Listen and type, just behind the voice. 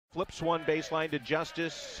Flips one baseline to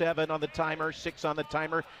Justice, 7 on the timer, 6 on the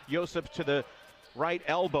timer. Josip to the right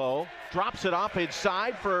elbow, drops it off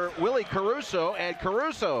inside for Willie Caruso, and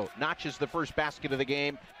Caruso notches the first basket of the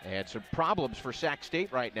game. And some problems for Sac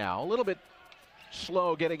State right now. A little bit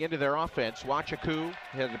slow getting into their offense. Wachaku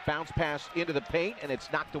has a bounce pass into the paint, and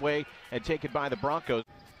it's knocked away and taken by the Broncos.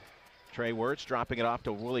 Trey Wertz dropping it off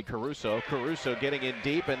to Willie Caruso. Caruso getting in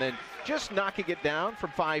deep and then just knocking it down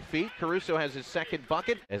from 5 feet. Caruso has his second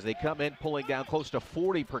bucket as they come in pulling down close to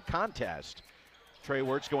 40 per contest. Trey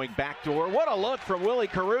Wertz going backdoor. What a look from Willie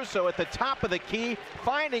Caruso at the top of the key,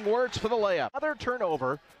 finding Wertz for the layup. Another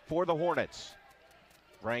turnover for the Hornets.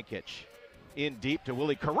 Vrankic in deep to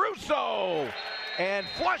Willie Caruso and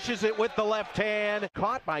flushes it with the left hand.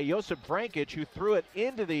 Caught by Josip Vrankic, who threw it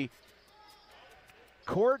into the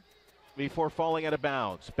court before falling out of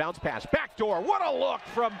bounds. Bounce pass, backdoor. What a look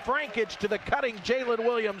from Vrankic to the cutting Jalen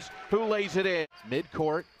Williams, who lays it in.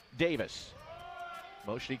 Midcourt, Davis.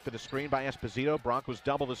 Motioning for the screen by Esposito. Broncos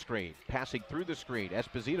double the screen. Passing through the screen.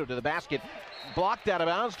 Esposito to the basket. Blocked out of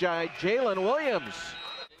bounds by Jalen Williams.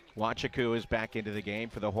 Wachaku is back into the game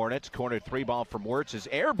for the Hornets. Corner 3 ball from Wertz is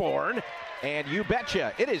airborne. And you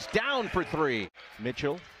betcha, it is down for 3.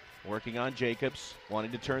 Mitchell working on Jacobs,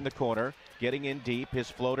 wanting to turn the corner, getting in deep.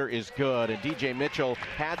 His floater is good, and DJ Mitchell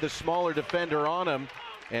had the smaller defender on him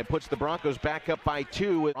and puts the Broncos back up by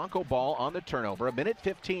 2 with Bronco ball on the turnover. A minute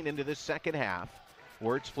 15 into the second half.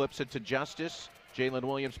 Wertz flips it to Justice. Jalen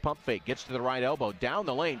Williams pump fake, gets to the right elbow, down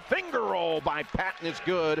the lane. Finger roll by Patton is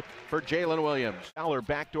good for Jalen Williams. Fowler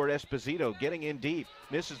backdoor Esposito, getting in deep.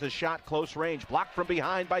 Misses the shot close range. Blocked from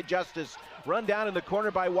behind by Justice. Run down in the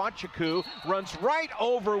corner by Wachaku. Runs right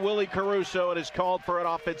over Willie Caruso and is called for an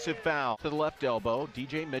offensive foul. To the left elbow,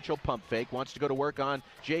 DJ Mitchell pump fake. Wants to go to work on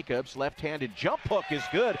Jacobs. Left-handed jump hook is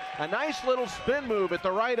good. A nice little spin move at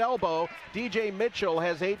the right elbow. DJ Mitchell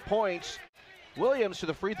has 8 points. Williams to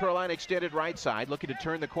the free throw line, extended right side, looking to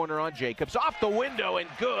turn the corner on Jacobs. Off the window and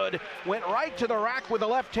good. Went right to the rack with the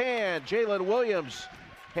left hand. Jalen Williams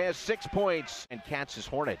has 6 points. And Katz's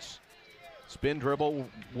Hornets. Spin dribble,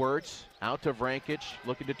 Wertz out to Vrankic,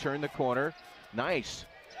 looking to turn the corner. Nice.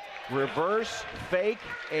 Reverse, fake,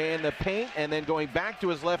 and the paint, and then going back to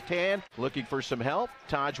his left hand, looking for some help.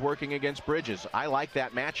 Taj working against Bridges. I like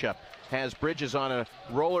that matchup. Has Bridges on a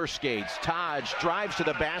roller skates. Taj drives to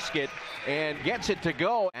the basket and gets it to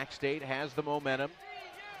go. Sac State has the momentum.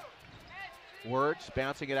 Wertz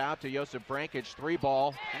bouncing it out to Josip Vrankic. 3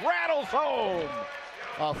 ball, rattles home.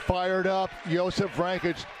 Fired up, Josip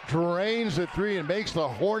Vrankic drains the 3 and makes the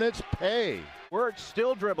Hornets pay. Wertz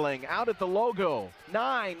still dribbling, out at the logo.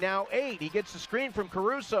 9, now 8. He gets the screen from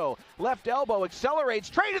Caruso. Left elbow, accelerates,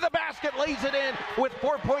 straight to the basket, lays it in with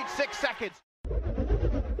 4.6 seconds.